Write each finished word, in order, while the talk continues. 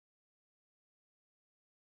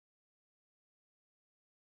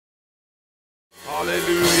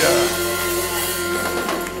Hallelujah.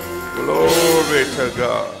 Glory to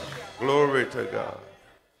God. Glory to God.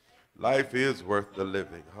 Life is worth the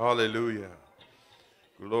living. Hallelujah.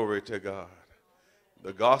 Glory to God.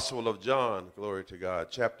 The Gospel of John, glory to God,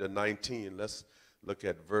 chapter 19. Let's look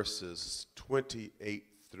at verses 28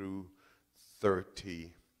 through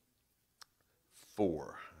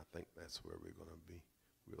 34. I think that's where we're going to be.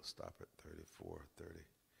 We'll stop at 34, 30.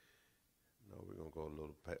 No, we're going to go a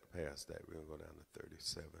little past that. We're going to go down to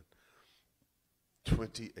 37.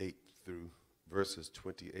 28 through verses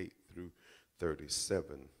 28 through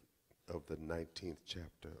 37 of the 19th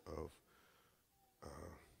chapter of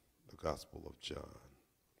the Gospel of John.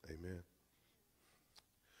 Amen.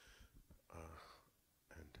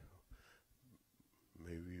 And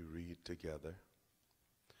may we read together.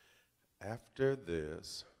 After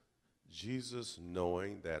this, Jesus,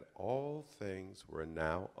 knowing that all things were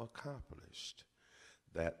now accomplished,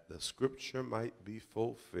 that the scripture might be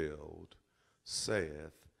fulfilled,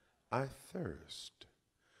 saith, I thirst.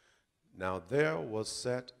 Now there was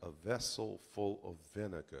set a vessel full of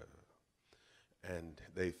vinegar, and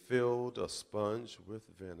they filled a sponge with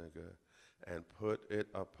vinegar, and put it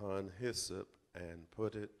upon hyssop, and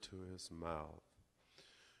put it to his mouth.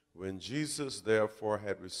 When Jesus therefore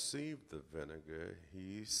had received the vinegar,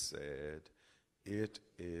 he said, It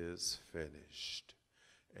is finished.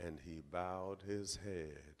 And he bowed his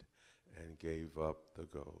head and gave up the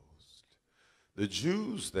ghost. The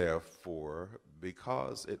Jews, therefore,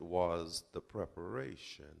 because it was the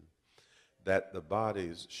preparation that the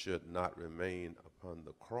bodies should not remain upon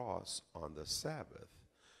the cross on the Sabbath,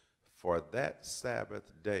 for that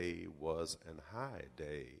Sabbath day was an high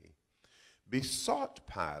day, besought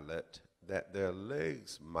Pilate that their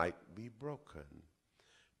legs might be broken,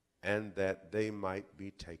 and that they might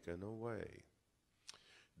be taken away.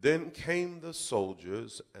 Then came the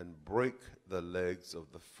soldiers and brake the legs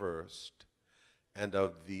of the first, and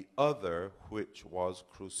of the other which was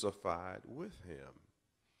crucified with him.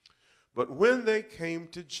 But when they came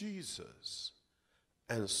to Jesus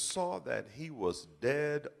and saw that he was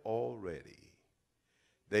dead already,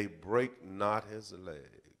 they brake not his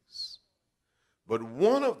legs. But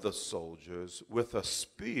one of the soldiers with a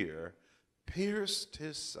spear pierced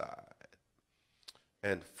his side,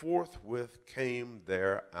 and forthwith came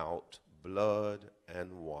there out blood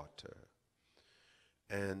and water.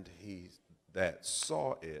 And he that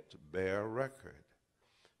saw it bare record,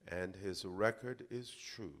 and his record is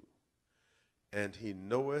true. And he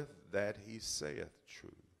knoweth that he saith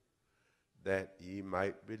true, that ye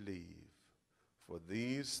might believe. For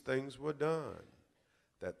these things were done,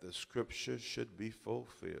 that the scripture should be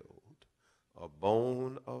fulfilled. A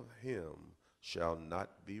bone of him shall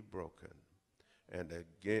not be broken. And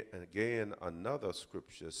again another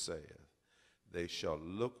scripture saith, They shall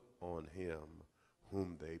look on him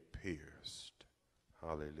whom they pierced.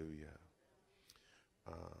 Hallelujah.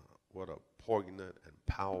 What a poignant and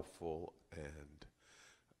powerful and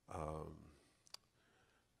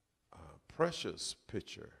precious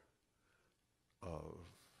picture of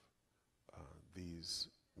these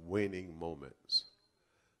waning moments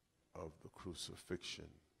of the crucifixion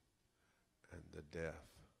and the death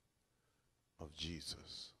of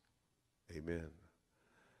Jesus. Amen.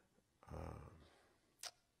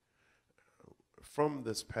 From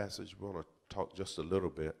this passage, we want to talk just a little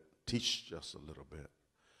bit, teach just a little bit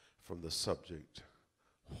from the subject,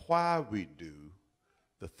 why we do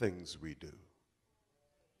the things we do.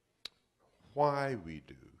 Why we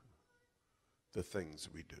do the things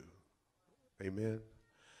we do. Amen.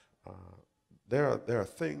 There are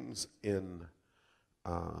things in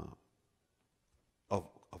of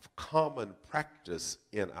common practice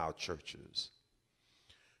in our churches,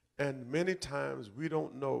 and many times we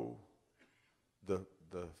don't know the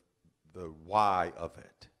why of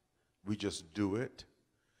it. We just do it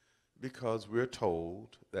because we're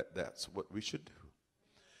told that that's what we should do.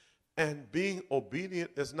 And being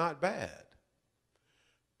obedient is not bad.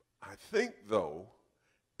 I think, though,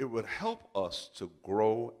 it would help us to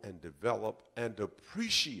grow and develop and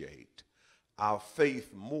appreciate our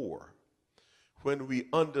faith more when we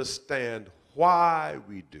understand why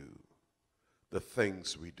we do the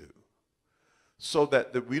things we do, so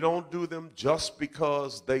that we don't do them just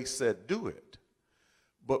because they said do it,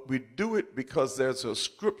 but we do it because there's a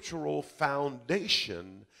scriptural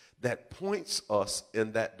foundation that points us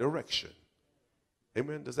in that direction.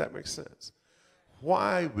 Amen? Does that make sense?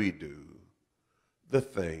 Why we do the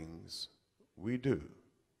things we do.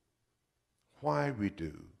 Why we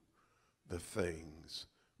do the things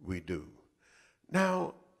we do.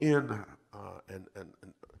 Now, I'm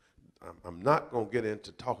not going to get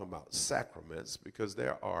into talking about sacraments because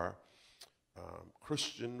there are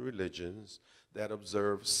Christian religions that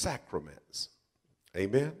observe sacraments.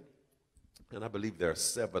 Amen? And I believe there are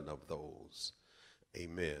 7 of those.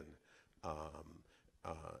 Amen.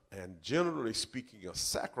 And generally speaking, a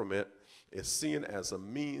sacrament is seen as a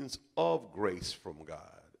means of grace from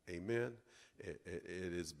God. Amen. It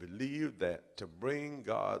is believed that to bring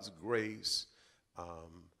God's grace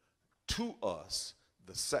to us,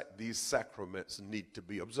 these sacraments need to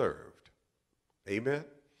be observed. Amen.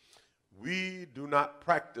 We do not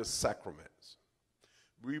practice sacraments.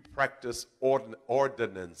 We practice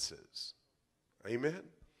ordinances. Amen.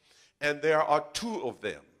 And there are 2 of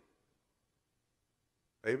them.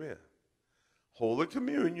 Amen. Holy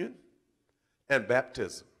Communion and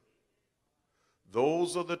baptism.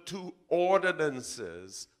 Those are the 2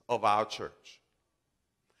 ordinances of our church.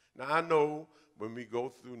 Now, I know when we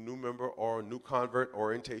go through new member or new convert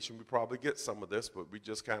orientation, we probably get some of this, but we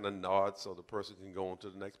just kind of nod so the person can go on to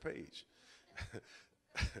the next page.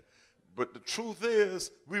 But the truth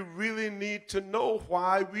is, we really need to know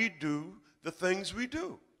why we do the things we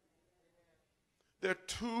do. There are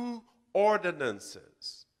 2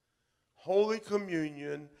 ordinances, Holy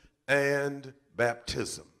Communion and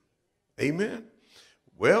baptism. Amen?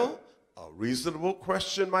 Well, a reasonable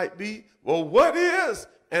question might be, well, what is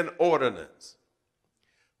an ordinance?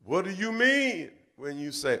 What do you mean when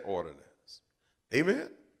you say ordinance? Amen?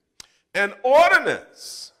 An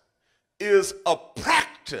ordinance is a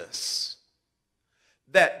practice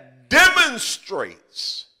that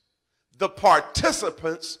demonstrates the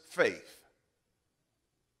participant's faith.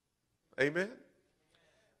 Amen?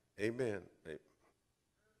 Amen.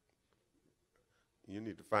 You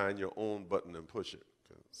need to find your own button and push it,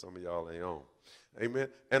 because some of y'all ain't on. Amen.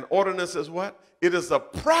 An ordinance is what? It is a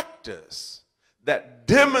practice that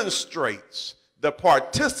demonstrates the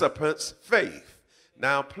participant's faith.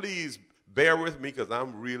 Now, please bear with me, because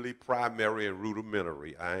I'm really primary and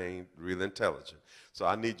rudimentary. I ain't really intelligent. So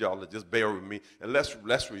I need y'all to just bear with me, and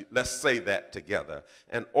let's say that together.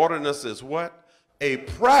 An ordinance is what? A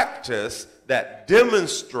practice that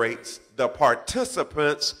demonstrates the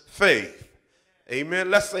participant's faith.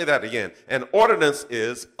 Amen. Let's say that again. An ordinance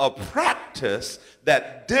is a practice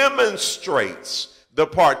that demonstrates the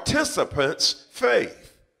participant's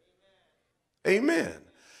faith. Amen.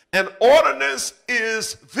 An ordinance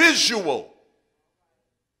is visual.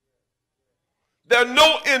 There are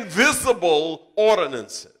no invisible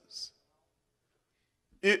ordinances.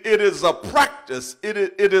 It is a practice. It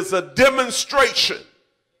is a demonstration.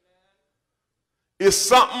 It's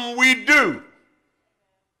something we do.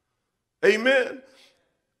 Amen.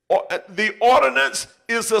 The ordinance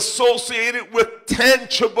is associated with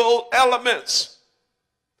tangible elements.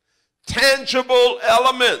 Tangible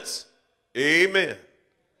elements. Amen.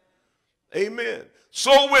 Amen.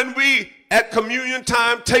 So when we at communion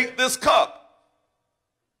time take this cup,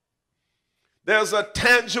 there's a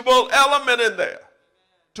tangible element in there.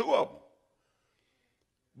 2 of them.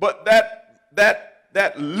 But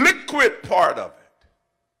that liquid part of it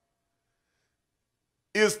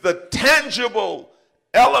is the tangible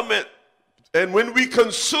element, and when we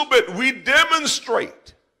consume it, we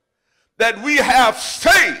demonstrate that we have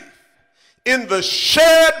faith in the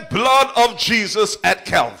shed blood of Jesus at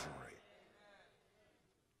Calvary.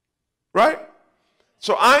 Right?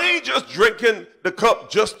 So I ain't just drinking the cup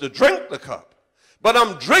just to drink the cup, but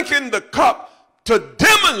I'm drinking the cup to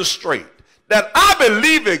demonstrate that I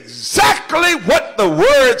believe exactly what the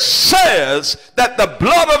word says that the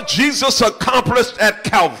blood of Jesus accomplished at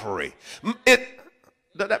Calvary.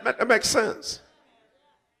 That makes sense.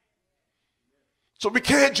 So we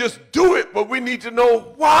can't just do it, but we need to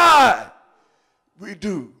know why we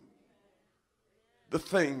do the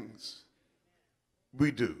things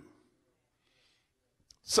we do.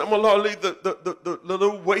 Similarly, the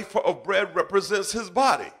little wafer of bread represents his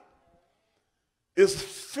body. It's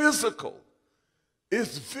physical.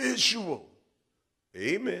 It's visual.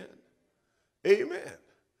 Amen. Amen.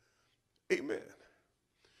 Amen.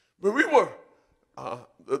 When we were,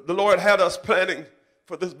 the Lord had us planning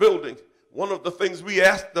for this building, one of the things we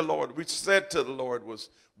asked the Lord, we said to the Lord was,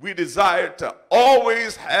 we desired to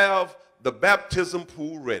always have the baptism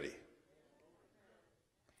pool ready,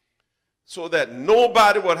 so that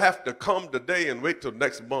nobody would have to come today and wait till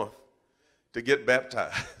next month to get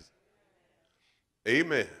baptized.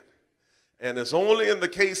 Amen. And it's only in the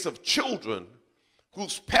case of children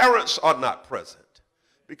whose parents are not present,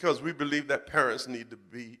 because we believe that parents need to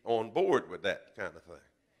be on board with that kind of thing.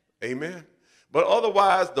 Amen. But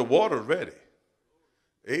otherwise, the water's ready.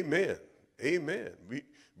 Amen. Amen.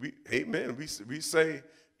 We say,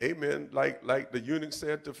 amen, like the eunuch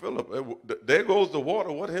said to Philip, there goes the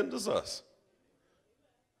water, what hinders us?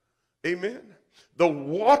 Amen. The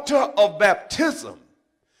water of baptism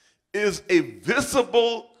is a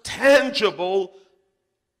visible, tangible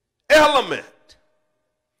element.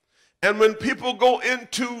 And when people go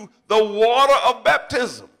into the water of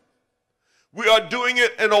baptism, we are doing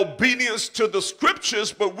it in obedience to the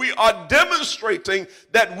scriptures, but we are demonstrating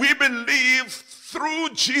that we believe through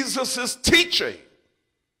Jesus' teaching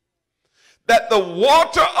that the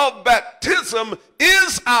water of baptism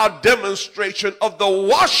is our demonstration of the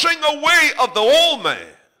washing away of the old man,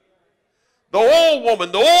 the old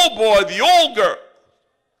woman, the old boy, the old girl,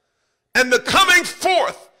 and the coming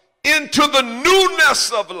forth into the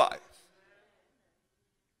newness of life.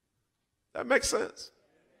 That makes sense.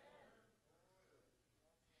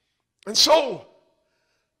 And so,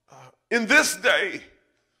 in this day,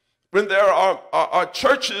 when there are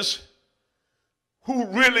churches who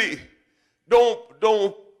really don't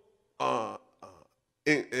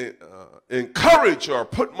encourage or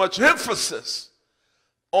put much emphasis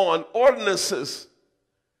on ordinances,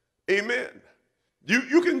 amen.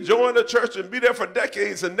 You can join a church and be there for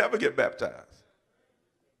decades and never get baptized.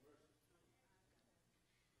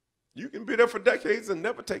 You can be there for decades and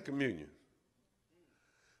never take communion.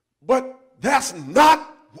 But that's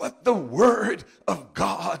not what the Word of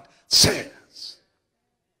God says.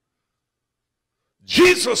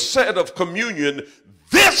 Jesus said of communion,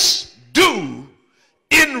 "This do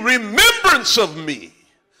in remembrance of me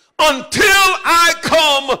until I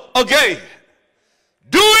come again."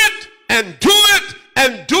 Do it and do it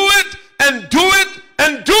and do it and do it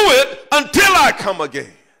and do it until I come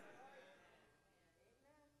again.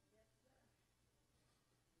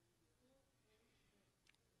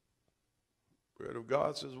 Word of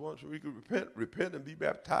God says once we could repent and be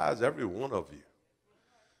baptized, every one of you,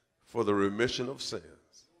 for the remission of sins.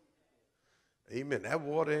 Amen. That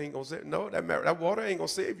water ain't going to save, no, that water ain't going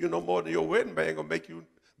to save you no more than your wedding band going to make you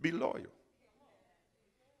be loyal.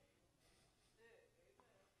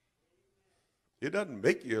 It doesn't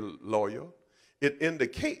make you loyal. It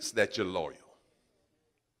indicates that you're loyal.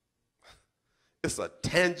 It's a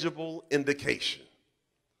tangible indication.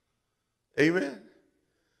 Amen.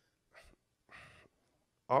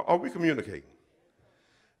 Are we communicating?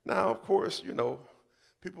 Now, of course, you know,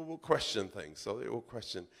 people will question things. So they will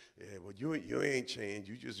question, yeah, well, you ain't changed.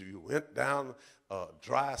 You went down a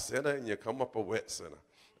dry center and you come up a wet center.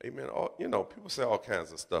 Amen. You know, people say all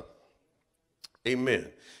kinds of stuff. Amen.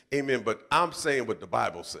 Amen. But I'm saying what the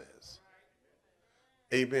Bible says.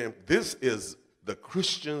 Amen. This is the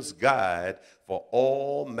Christian's guide for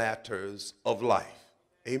all matters of life.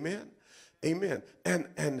 Amen. Amen. And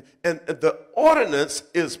the ordinance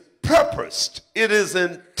is purposed. It is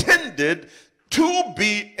intended to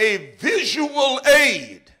be a visual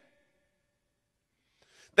aid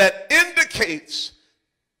that indicates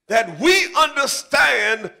that we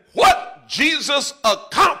understand what Jesus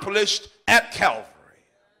accomplished at Calvary.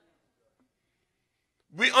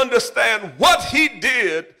 We understand what he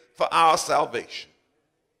did for our salvation.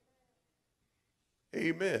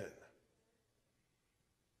 Amen.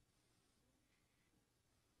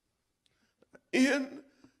 In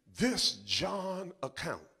this John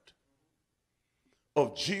account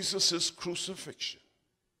of Jesus' crucifixion,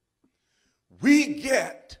 we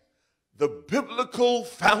get the biblical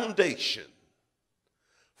foundation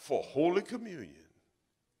for Holy Communion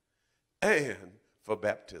and for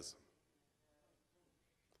baptism.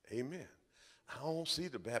 Amen. I don't see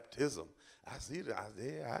the baptism. I see the,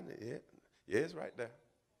 yeah, it's right there.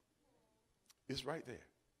 It's right there.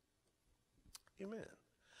 Amen.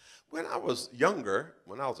 When I was younger,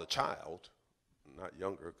 when I was a child, not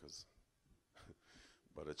younger because,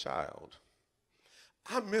 but a child,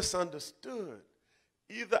 I misunderstood.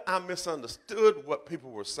 Either I misunderstood what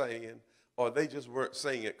people were saying or they just weren't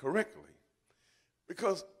saying it correctly.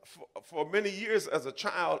 Because for many years as a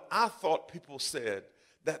child, I thought people said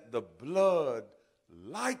that the blood,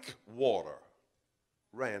 like water,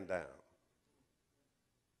 ran down.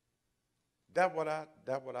 That's what I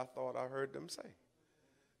thought I heard them say.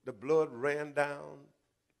 The blood ran down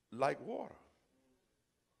like water.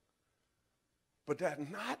 But that's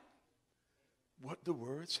not what the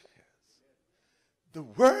word says. The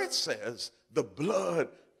word says the blood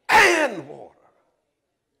and water.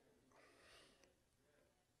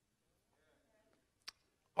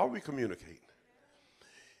 Are we communicating?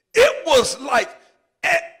 It was like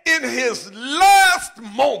in his last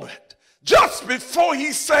moment, just before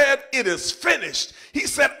he said it is finished, he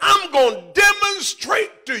said, I'm going to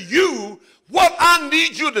demonstrate to you what I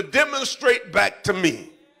need you to demonstrate back to me.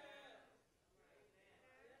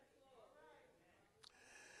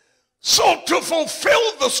 So to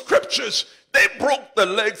fulfill the scriptures, they broke the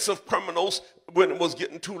legs of criminals when it was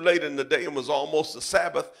getting too late in the day and was almost the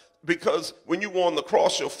Sabbath, because when you were on the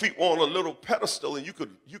cross, your feet were on a little pedestal, and you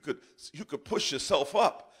could push yourself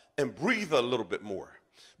up and breathe a little bit more.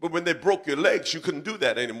 But when they broke your legs, you couldn't do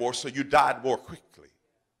that anymore, so you died more quickly.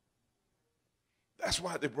 That's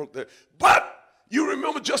why they broke their. But you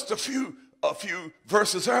remember just a few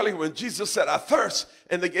verses earlier when Jesus said, "I thirst,"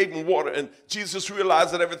 and they gave him water, and Jesus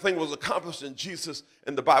realized that everything was accomplished, and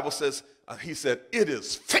the Bible says, he said, "It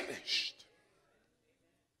is finished."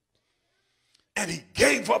 And he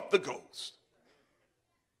gave up the ghost.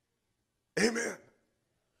 Amen.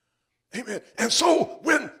 Amen. And so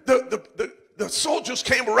when the soldiers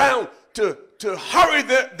came around to hurry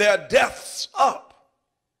their deaths up,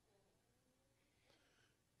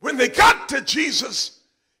 when they got to Jesus,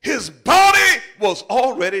 his body was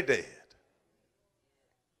already dead.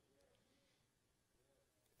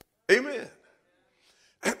 Amen.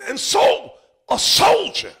 And so a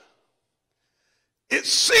soldier, it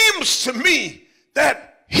seems to me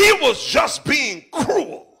that he was just being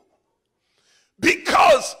cruel,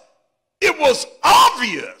 because it was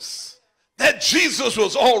obvious that Jesus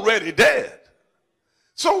was already dead.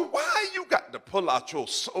 So why you got to pull out your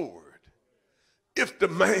sword if the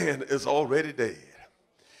man is already dead?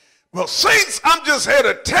 Well, saints, I'm just here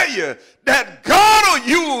to tell you that God will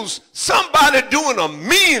use somebody doing a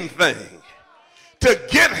mean thing to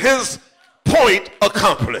get his point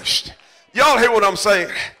accomplished. Y'all hear what I'm saying?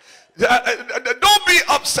 Don't be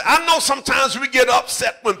upset. I know sometimes we get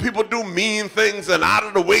upset when people do mean things and out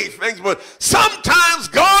of the way things, but sometimes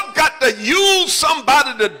God got to use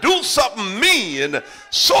somebody to do something mean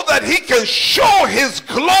so that he can show his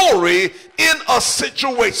glory in a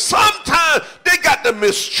situation. Sometimes they got to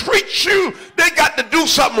mistreat you. They got to do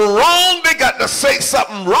something wrong. They got to say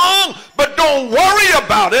something wrong, but don't worry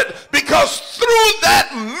about it, because through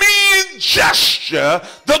that mean gesture,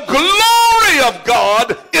 the glory of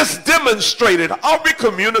God is demonstrated. Are we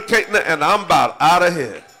communicating it? And I'm about out of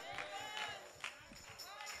here.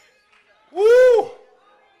 Woo!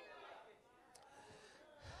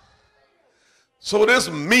 So this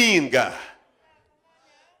mean guy,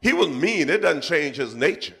 he was mean. It doesn't change his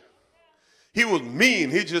nature. He was mean.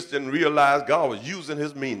 He just didn't realize God was using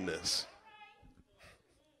his meanness.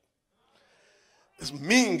 This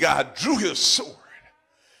mean guy drew his sword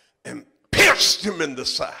and pierced him in the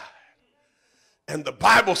side. And the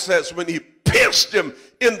Bible says when he pierced him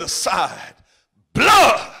in the side,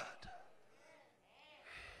 blood.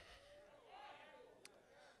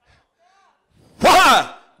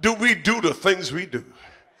 Why do we do the things we do?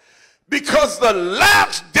 Because the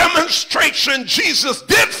last demonstration Jesus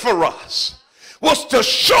did for us was to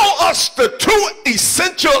show us the two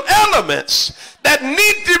essential elements that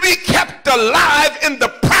need to be kept alive in the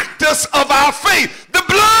practice of our faith. The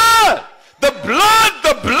blood. The blood,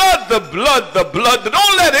 the blood, the blood, the blood.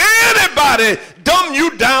 Don't let anybody dumb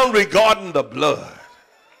you down regarding the blood.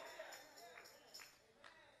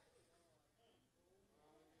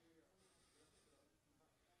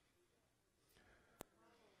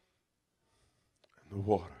 And the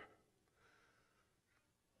water.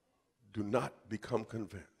 Do not become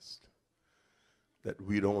convinced that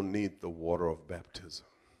we don't need the water of baptism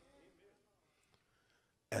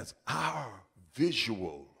as our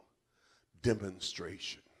visual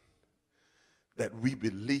demonstration that we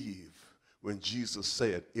believe when Jesus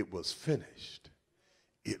said it was finished,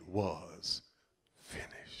 it was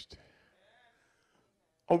finished.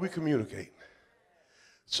 Are we communicating?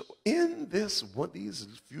 So in these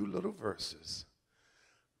few little verses,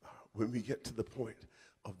 when we get to the point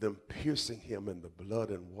of them piercing him in the blood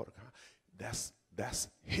and water, that's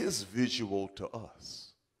his visual to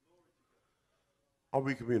us. Are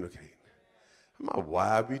we communicating?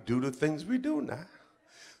 Why we do the things we do now.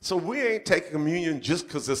 So we ain't taking communion just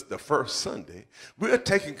because it's the first Sunday. We're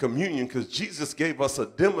taking communion because Jesus gave us a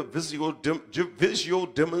visual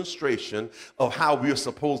demonstration of how we're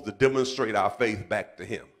supposed to demonstrate our faith back to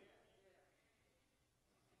him.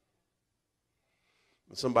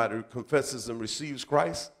 When somebody confesses and receives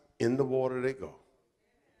Christ, in the water they go.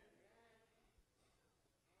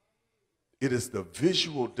 It is the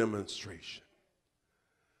visual demonstration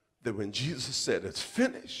that when Jesus said it's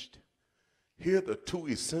finished, here are the two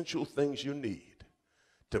essential things you need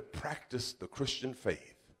to practice the Christian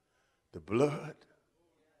faith: the blood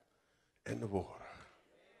and the water.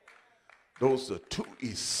 Those are two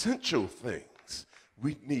essential things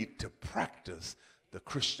we need to practice the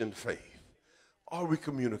Christian faith. Are we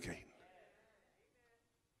communicating?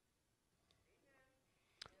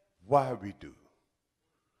 Why we do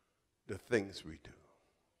the things we do.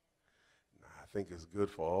 I think it's good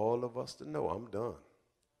for all of us to know. I'm done.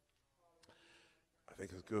 I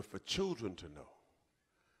think it's good for children to know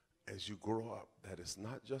as you grow up that it's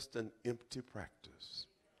not just an empty practice.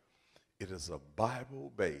 It is a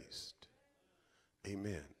Bible-based,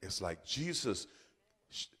 amen. It's like Jesus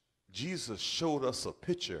showed us a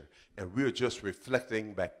picture and we're just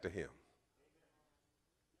reflecting back to him.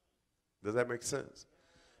 Does that make sense?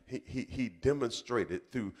 He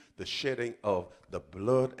demonstrated through the shedding of the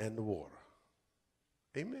blood and the water.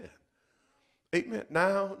 Amen. Amen.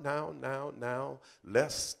 Now,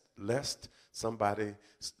 lest somebody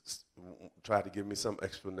try to give me some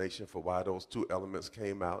explanation for why those two elements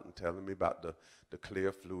came out and telling me about the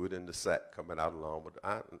clear fluid in the sac coming out along with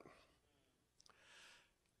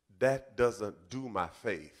that doesn't do my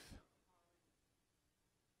faith.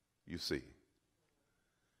 You see,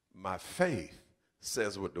 my faith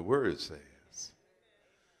says what the word says.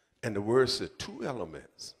 And the word said two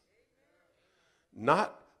elements.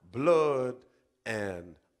 Not blood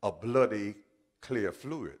and a bloody clear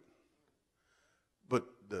fluid. But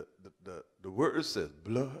the word says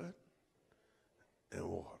blood and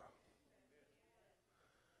water.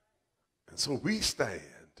 And so we stand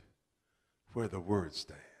where the word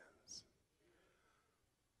stands.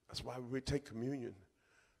 That's why when we take communion,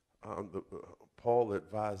 Paul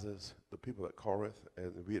advises the people at Corinth,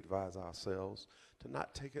 and we advise ourselves to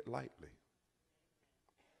not take it lightly.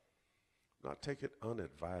 Not take it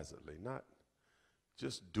unadvisedly. Not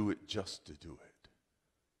just do it just to do it.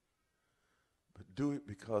 But do it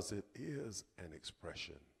because it is an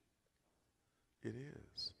expression. It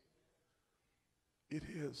is. It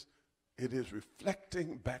is. It is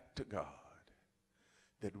reflecting back to God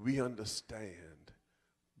that we understand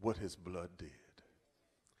what his blood did.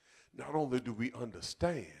 Not only do we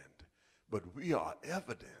understand, but we are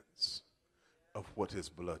evidence of what his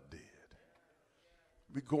blood did.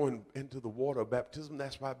 We're going into the water of baptism.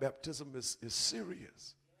 That's why baptism is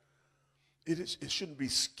serious. It shouldn't be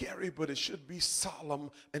scary, but it should be solemn,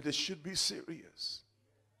 and it should be serious.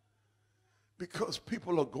 Because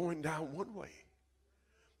people are going down one way,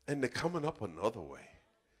 and they're coming up another way.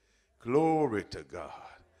 Glory to God.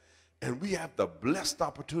 And we have the blessed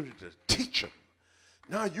opportunity to teach them.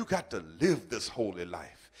 Now you got to live this holy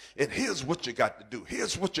life. And here's what you got to do.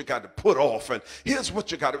 Here's what you got to put off. And here's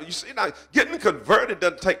what you got to, you see, now getting converted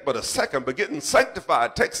doesn't take but a second, but getting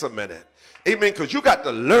sanctified takes a minute. Amen, because you got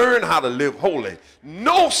to learn how to live holy.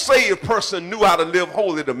 No saved person knew how to live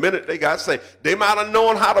holy the minute they got saved. They might have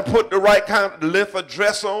known how to put the right kind of length of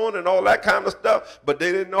dress on and all that kind of stuff, but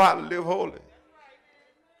they didn't know how to live holy.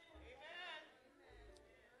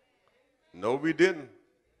 No, we didn't.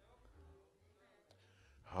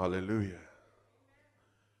 Hallelujah.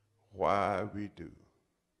 Why we do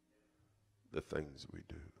the things we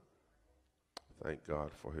do. Thank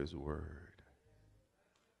God for his word.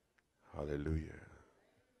 Hallelujah.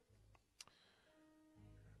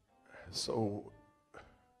 So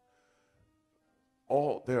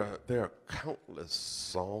there are countless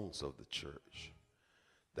songs of the church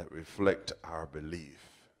that reflect our belief.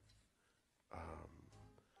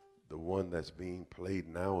 The one that's being played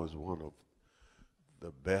now is one of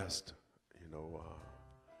the best,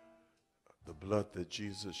 the blood that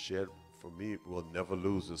Jesus shed for me will never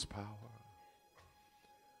lose its power.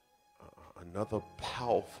 Another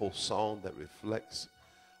powerful song that reflects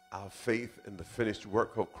our faith in the finished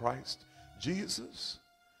work of Christ. Jesus,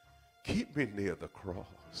 keep me near the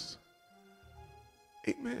cross.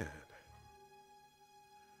 Amen.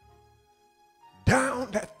 Down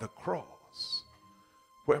at the cross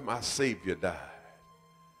where my Savior died.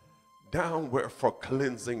 Down where for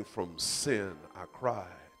cleansing from sin I cried.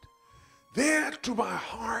 There to my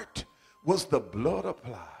heart was the blood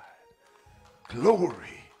applied.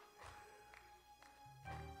 Glory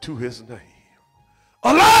to his name.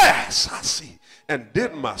 Alas, I see, and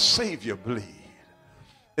did my Savior bleed?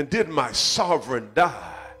 And did my sovereign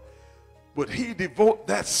die? Would he devote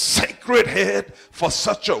that sacred head for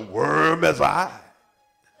such a worm as I?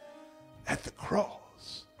 At the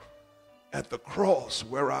cross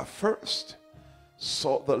where I first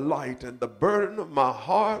saw the light and the burden of my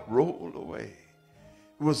heart rolled away.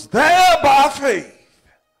 It was there by faith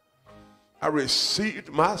I received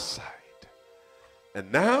my sight. And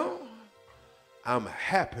now I'm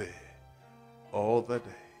happy all the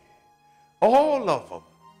day. All of them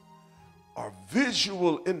are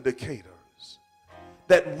visual indicators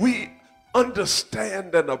that we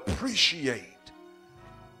understand and appreciate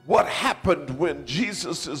what happened when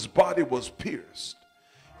Jesus' body was pierced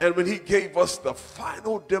and when he gave us the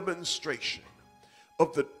final demonstration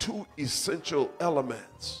of the two essential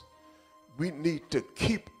elements we need to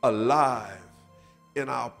keep alive in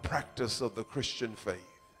our practice of the Christian faith.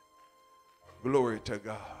 Glory to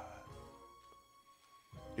God.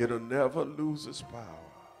 It'll never lose its power.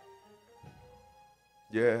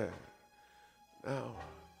 Yeah. Now,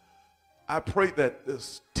 I pray that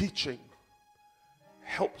this teaching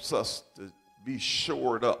helps us to be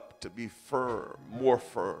shored up, to be firm, more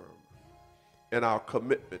firm in our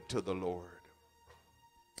commitment to the Lord,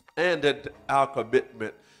 and in our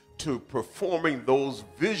commitment to performing those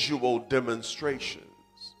visual demonstrations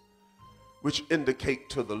which indicate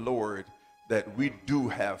to the Lord that we do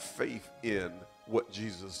have faith in what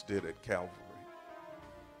Jesus did at Calvary.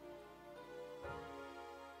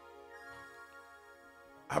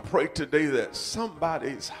 I pray today that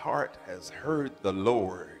somebody's heart has heard the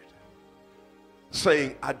Lord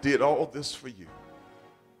saying, I did all this for you.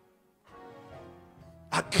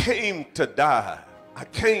 I came to die. I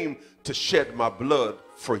came to shed my blood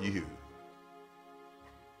for you.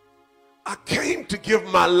 I came to give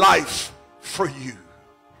my life for you.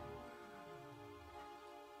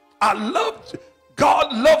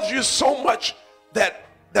 God loves you so much that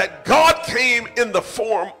God came in the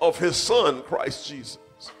form of his son, Christ Jesus,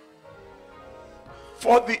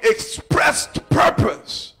 for the expressed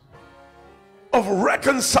purpose of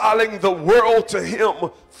reconciling the world to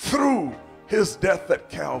him through his death at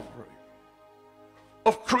Calvary,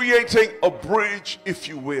 of creating a bridge, if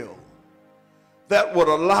you will, that would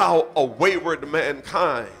allow a wayward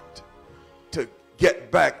mankind to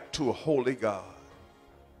get back to a holy God.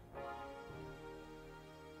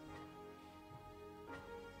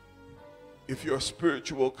 If your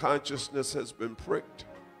spiritual consciousness has been pricked,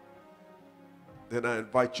 then I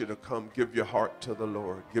invite you to come give your heart to the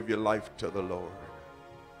Lord, give your life to the Lord.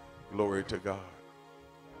 Glory to God.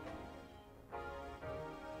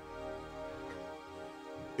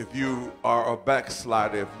 If you are a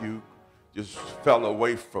backslider, if you just fell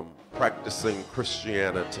away from practicing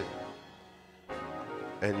Christianity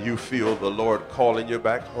and you feel the Lord calling you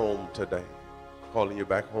back home today, calling you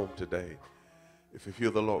back home today, if you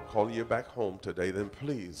feel the Lord calling you back home today, then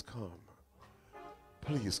please come.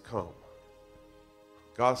 Please come.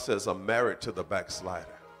 God says, I'm married to the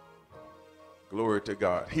backslider. Glory to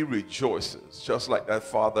God. He rejoices, just like that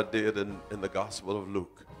father did in the Gospel of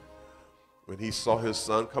Luke. When he saw his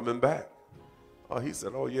son coming back, he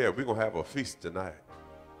said, oh yeah, we're going to have a feast tonight.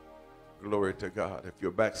 Glory to God. If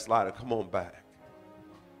you're a backslider, come on back.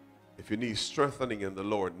 If you need strengthening in the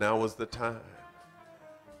Lord, now is the time.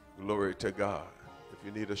 Glory to God. If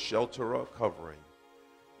you need a shelter or a covering,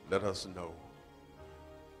 let us know.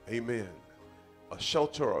 Amen. A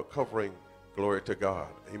shelter or a covering, glory to God.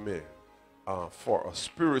 Amen. For a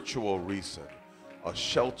spiritual reason, a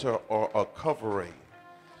shelter or a covering.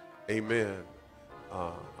 Amen.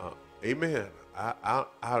 Amen.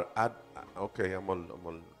 Okay,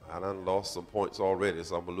 I done lost some points already,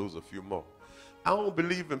 so I'm going to lose a few more. I don't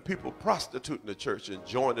believe in people prostituting the church and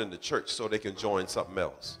joining the church so they can join something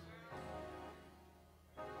else.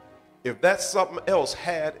 If that something else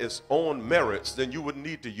had its own merits, then you wouldn't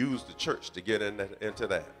need to use the church to get into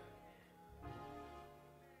that.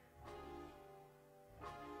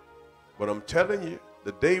 But I'm telling you,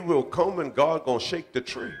 the day will come and God gonna shake the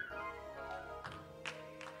tree.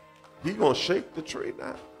 He gonna shake the tree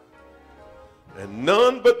now. And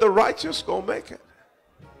none but the righteous gonna make it.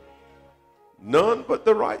 None but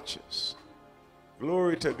the righteous.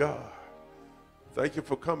 Glory to God. Thank you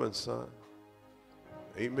for coming, son.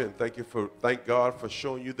 Amen. Thank God for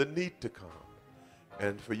showing you the need to come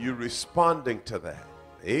and for you responding to that.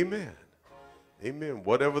 Amen. Amen.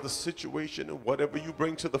 Whatever the situation and whatever you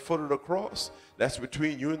bring to the foot of the cross, that's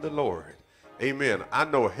between you and the Lord. Amen. I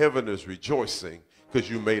know heaven is rejoicing because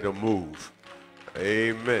you made a move.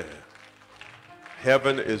 Amen.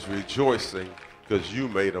 Heaven is rejoicing because you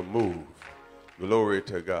made a move. Glory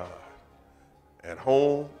to God. At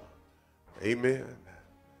home, amen.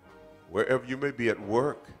 Wherever you may be, at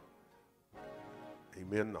work,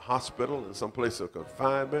 amen, in the hospital, in some place of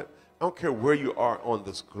confinement, I don't care where you are on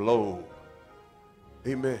this globe.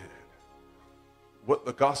 Amen. What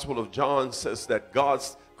the Gospel of John says, that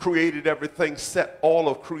God's created everything, set all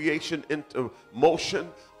of creation into motion,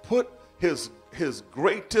 put his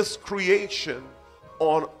greatest creation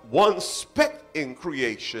on one speck in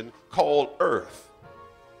creation called earth.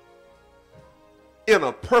 In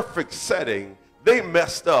a perfect setting, they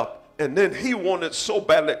messed up, and then he wanted so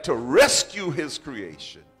badly to rescue his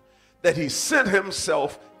creation that he sent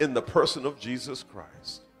himself in the person of Jesus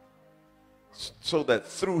Christ, so that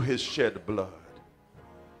through his shed blood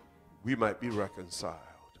we might be reconciled.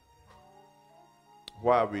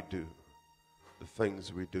 Why we do the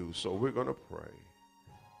things we do. So we're going to pray.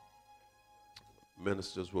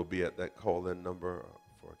 Ministers will be at that call-in number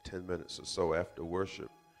for 10 minutes or so after worship.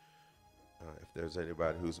 If there's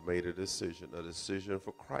anybody who's made a decision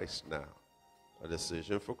for Christ now, a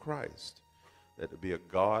decision for Christ, that it be a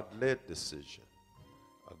God-led decision,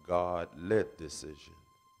 a God-led decision.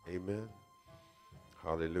 Amen.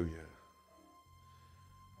 Hallelujah.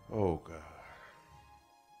 Oh, God.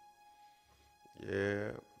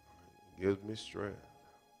 Yeah, gives me strength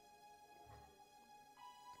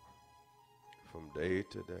from day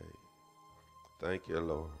to day. Thank you,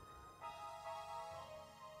 Lord.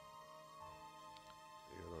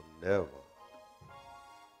 It'll never.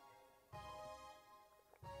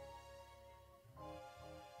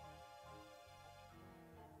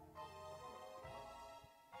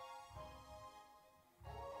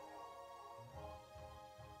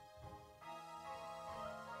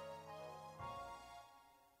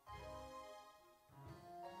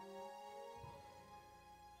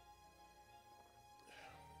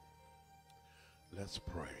 Let's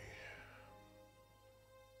pray.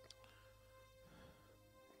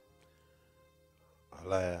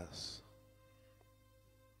 Alas,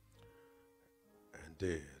 and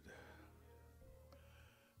did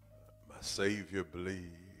my Savior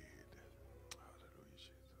bleed? Hallelujah,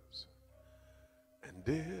 Jesus. And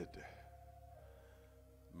did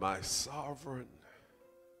my sovereign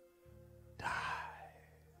die?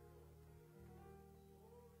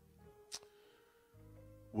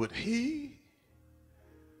 Would he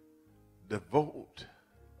devote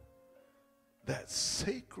that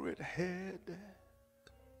sacred head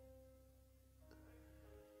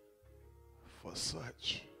for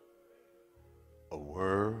such a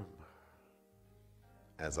worm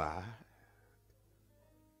as I?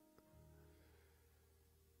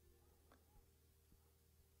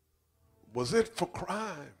 Was it for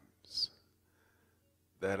crimes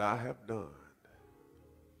that I have done?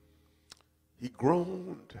 He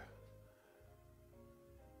groaned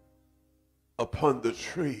upon the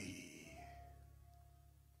tree.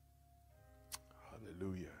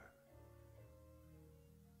 Hallelujah.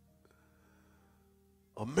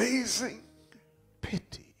 Amazing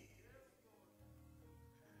pity,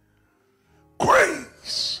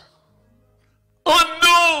 grace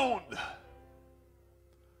unknown,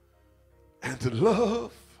 and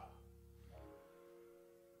love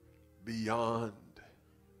beyond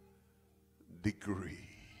degree.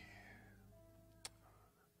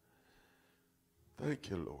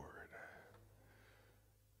 Thank you, Lord.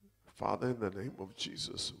 Father, in the name of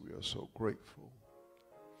Jesus, we are so grateful.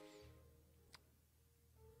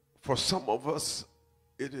 For some of us,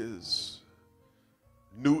 it is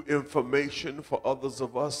new information. For others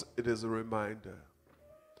of us, it is a reminder.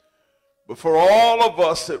 But for all of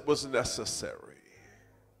us, it was necessary.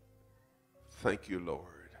 Thank you, Lord.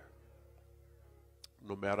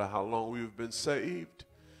 No matter how long we've been saved,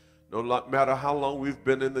 no matter how long we've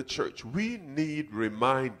been in the church, we need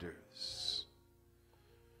reminders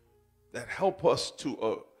that help us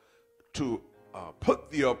to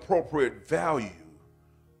put the appropriate value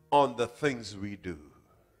on the things we do.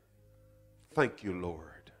 Thank you,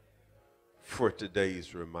 Lord, for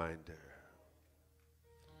today's reminder.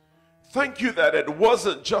 Thank you that it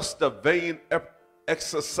wasn't just a vain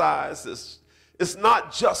exercise. It's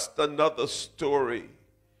not just another story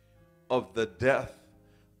of the death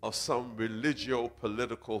of some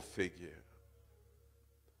religio-political figure.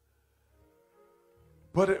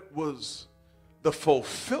 But it was the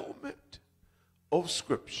fulfillment of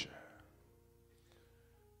Scripture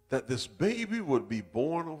that this baby would be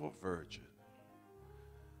born of a virgin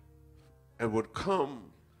and would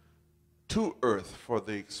come to earth for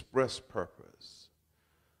the express purpose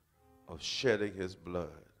of shedding his blood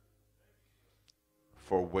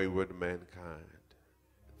for wayward mankind.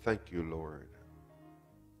 Thank you, Lord.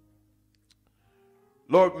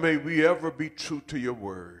 Lord, may we ever be true to your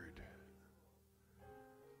word.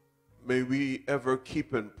 May we ever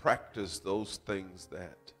keep in practice those things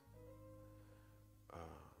that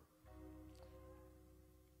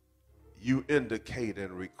you indicate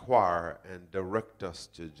and require and direct us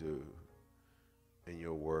to do in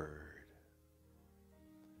your word.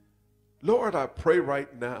 Lord, I pray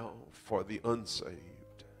right now for the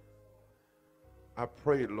unsaved. I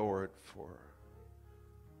pray, Lord, for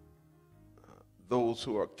those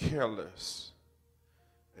who are careless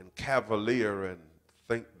and cavalier and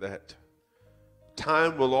think that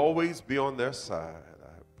time will always be on their side.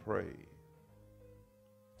 I pray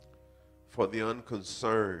for the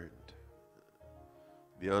unconcerned,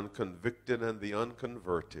 the unconvicted, and the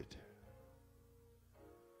unconverted.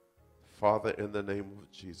 Father, in the name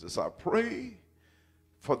of Jesus, I pray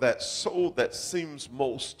for that soul that seems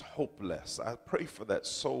most hopeless. I pray for that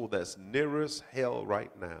soul that's nearest hell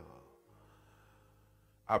right now.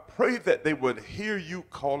 I pray that they would hear you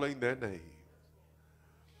calling their name.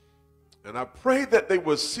 And I pray that they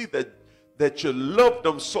will see that you loved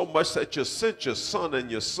them so much that you sent your son,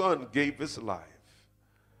 and your son gave his life,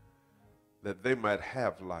 that they might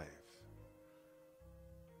have life,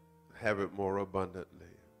 have it more abundantly.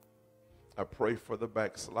 I pray for the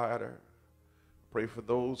backslider. Pray for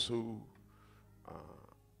those who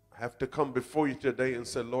have to come before you today and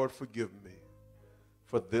say, Lord, forgive me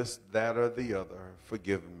for this, that, or the other.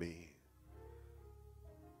 Forgive me.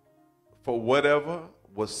 For whatever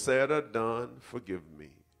was said or done, forgive me.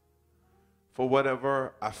 For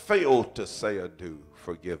whatever I failed to say or do,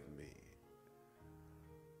 forgive me.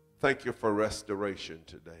 Thank you for restoration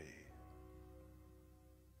today.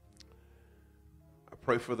 I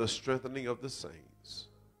pray for the strengthening of the saints.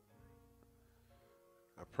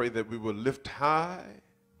 I pray that we will lift high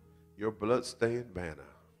your bloodstained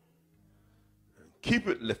banner and keep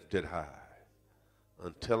it lifted high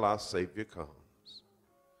until our Savior comes.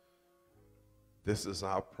 This is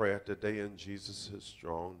our prayer today in Jesus'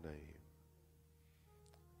 strong name.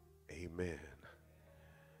 Amen.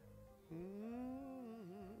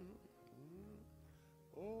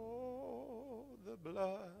 Oh, the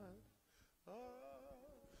blood of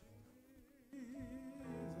Jesus.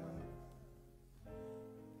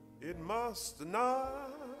 It must not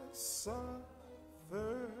suffer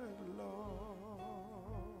long.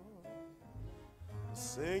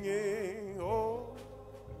 Singing, oh,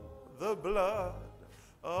 the blood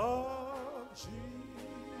of Jesus.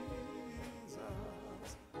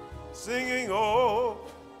 Singing, oh,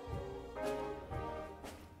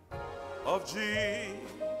 of Jesus.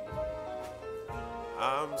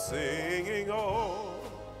 I'm singing, oh,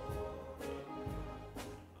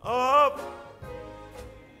 of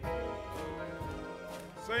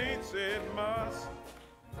saints. It must.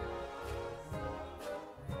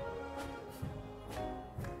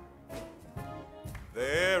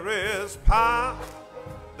 There is power,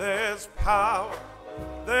 there's power,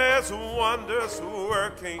 there's wondrous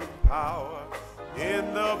working power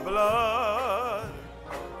in the blood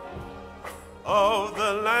of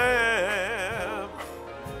the Lamb.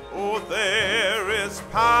 Oh, there is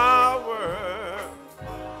power,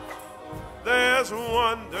 there's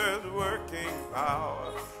wondrous working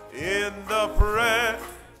power in the precious.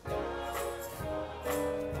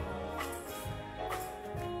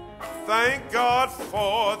 Thank God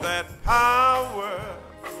for that power,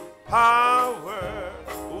 power,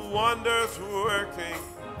 wonders working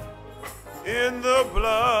in the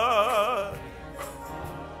blood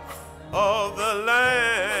of the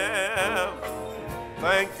Lamb.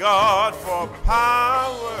 Thank God for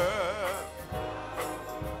power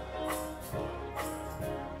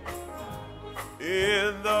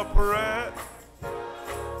in the precious.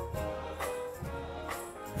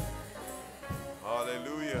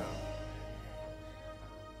 Hallelujah.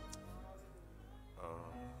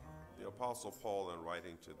 The Apostle Paul, in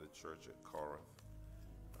writing to the church at Corinth,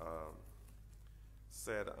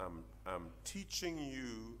 said, I'm teaching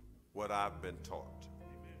you what I've been taught.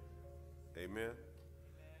 Amen.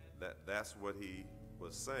 Amen. That's what he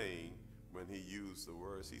was saying when he used the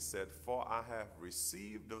words. He said, for I have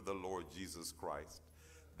received of the Lord Jesus Christ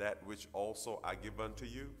that which also I give unto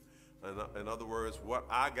you. In other words, what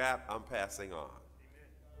I got, I'm passing on.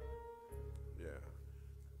 Yeah.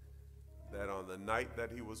 That on the night that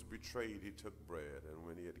he was betrayed, he took bread, and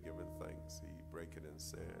when he had given thanks, he brake it and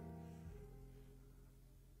said,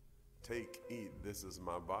 take, eat, this is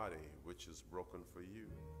my body, which is broken for you.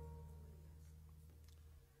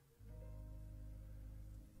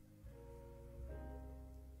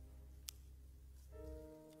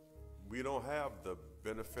 We don't have the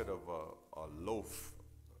benefit of a loaf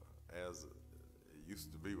as it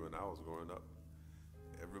used to be when I was growing up.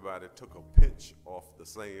 Everybody took a pinch off the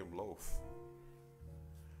same loaf,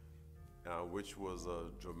 which was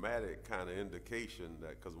a dramatic kind of indication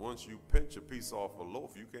that, because once you pinch a piece off a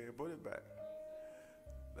loaf, you can't put it back.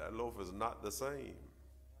 That loaf is not the same.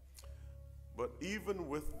 But even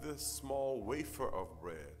with this small wafer of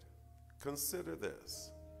bread, consider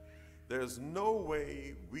this. There's no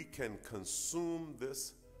way we can consume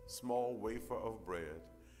this small wafer of bread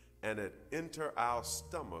and it enter our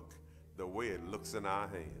stomach the way it looks in our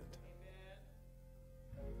hand.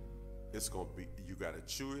 It's going to be, you got to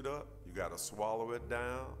chew it up, you got to swallow it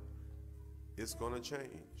down. It's going to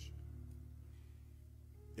change.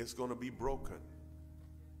 It's going to be broken.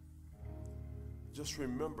 Just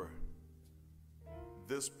remember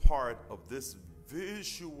this part of this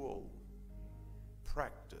visual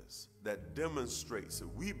practice that demonstrates that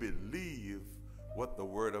we believe what the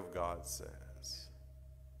Word of God says.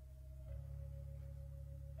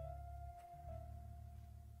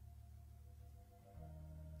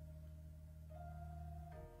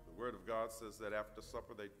 The Word Word of God says that after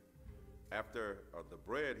supper, after the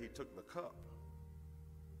bread, he took the cup.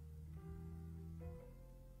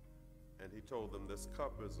 And he told them this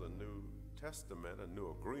cup is a new testament, a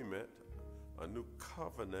new agreement, a new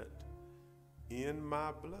covenant in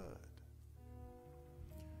my blood.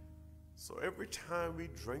 So every time we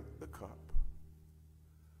drink the cup,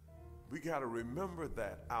 we got to remember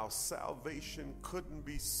that our salvation couldn't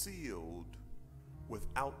be sealed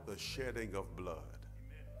without the shedding of blood.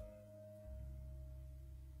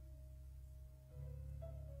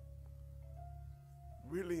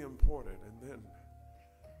 Really important. And then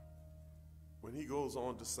when he goes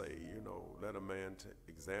on to say, you know, let a man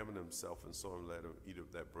examine himself, and so let him eat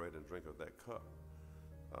of that bread and drink of that cup.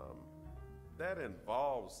 That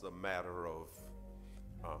involves the matter of,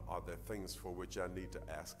 are there things for which I need to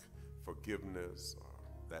ask forgiveness, or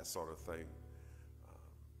that sort of thing.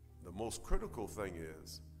 The most critical thing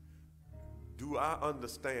is, do I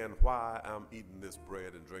understand why I'm eating this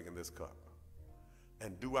bread and drinking this cup?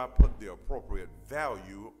 And do I put the appropriate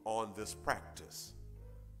value on this practice?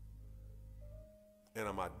 And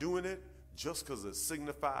am I doing it just because it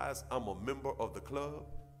signifies I'm a member of the club?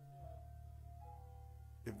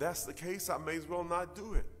 If that's the case, I may as well not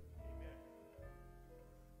do it.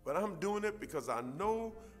 But I'm doing it because I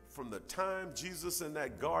know from the time Jesus in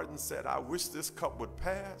that garden said, I wish this cup would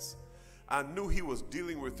pass, I knew he was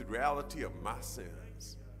dealing with the reality of my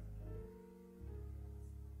sins.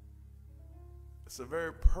 It's a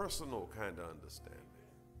very personal kind of understanding.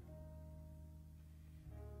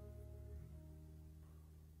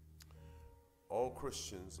 All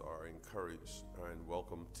Christians are encouraged and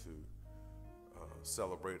welcome to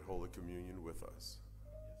celebrate Holy Communion with us.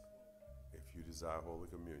 If you desire Holy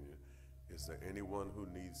Communion, is there anyone who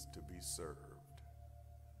needs to be served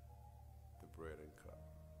the bread and cup?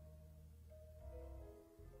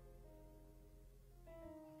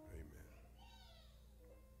 Amen.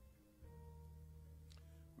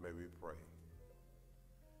 May we pray.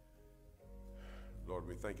 Lord,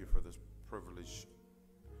 we thank you for this privilege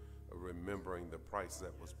of remembering the price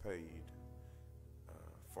that was paid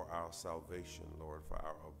for our salvation, Lord, for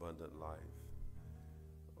our abundant life.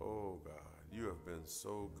 Oh God, you have been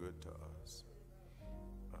so good to us.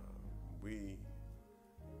 We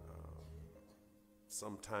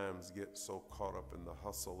sometimes get so caught up in the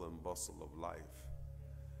hustle and bustle of life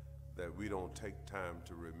that we don't take time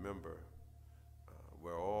to remember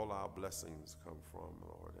where all our blessings come from,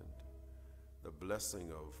 Lord, and the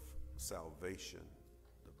blessing of salvation,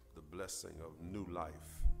 the blessing of new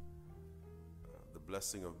life, the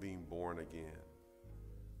blessing of being born again,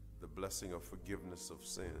 the blessing of forgiveness of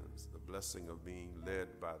sins, the blessing of being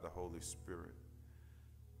led by the Holy Spirit.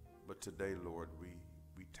 But today, Lord,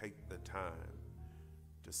 we take the time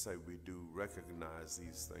to say we do recognize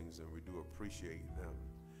these things and we do appreciate them.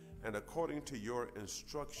 And according to your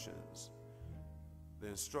instructions, the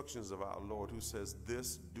instructions of our Lord, who says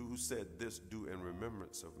this, who said this, do in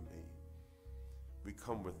remembrance of me, we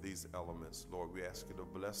come with these elements. Lord, we ask you to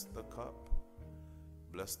bless the cup,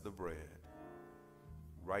 bless the bread.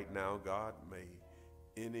 Right now, God, may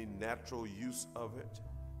any natural use of it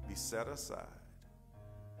be set aside.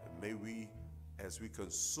 And may we, as we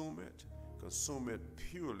consume it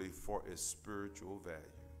purely for its spiritual value.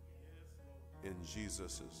 In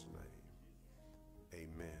Jesus' name,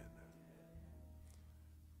 amen.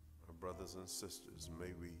 Our brothers and sisters,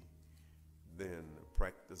 may we then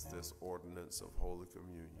practice this ordinance of Holy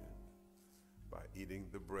Communion by eating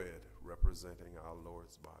the bread representing our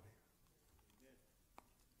Lord's body.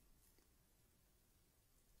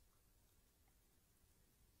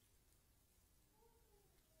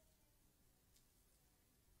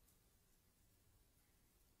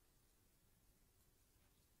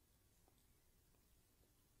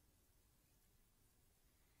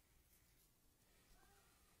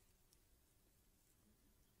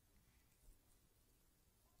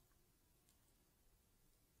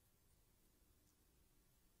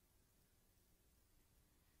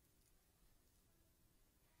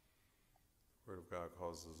 The Word of God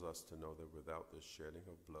causes us to know that without the shedding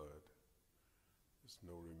of blood, there's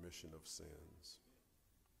no remission of sins.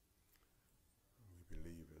 We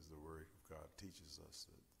believe, as the Word of God teaches us,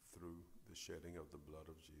 that through the shedding of the blood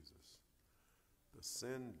of Jesus, the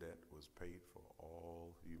sin debt was paid for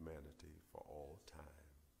all humanity for all time.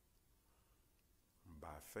 And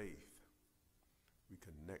by faith, we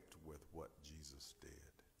connect with what Jesus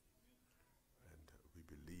did. And we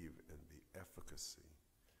believe in the efficacy,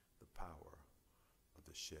 the power of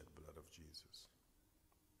the shed blood of Jesus.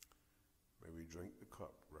 May we drink the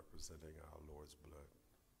cup representing our Lord's blood.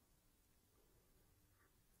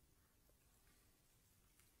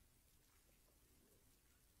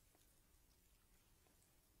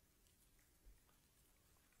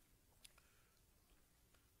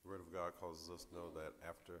 Word of God causes us to know that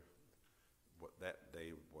after what that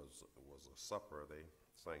day was a supper, they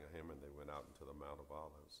sang a hymn and they went out into the Mount of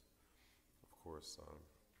Olives. Of course,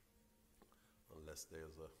 unless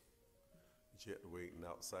there's a jet waiting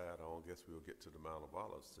outside, I don't guess we'll get to the Mount of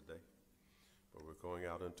Olives today. But we're going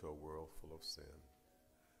out into a world full of sin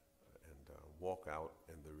and walk out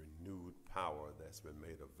in the renewed power that's been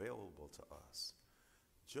made available to us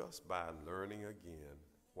just by learning again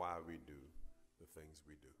why we do the things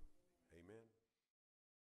we do. Amen.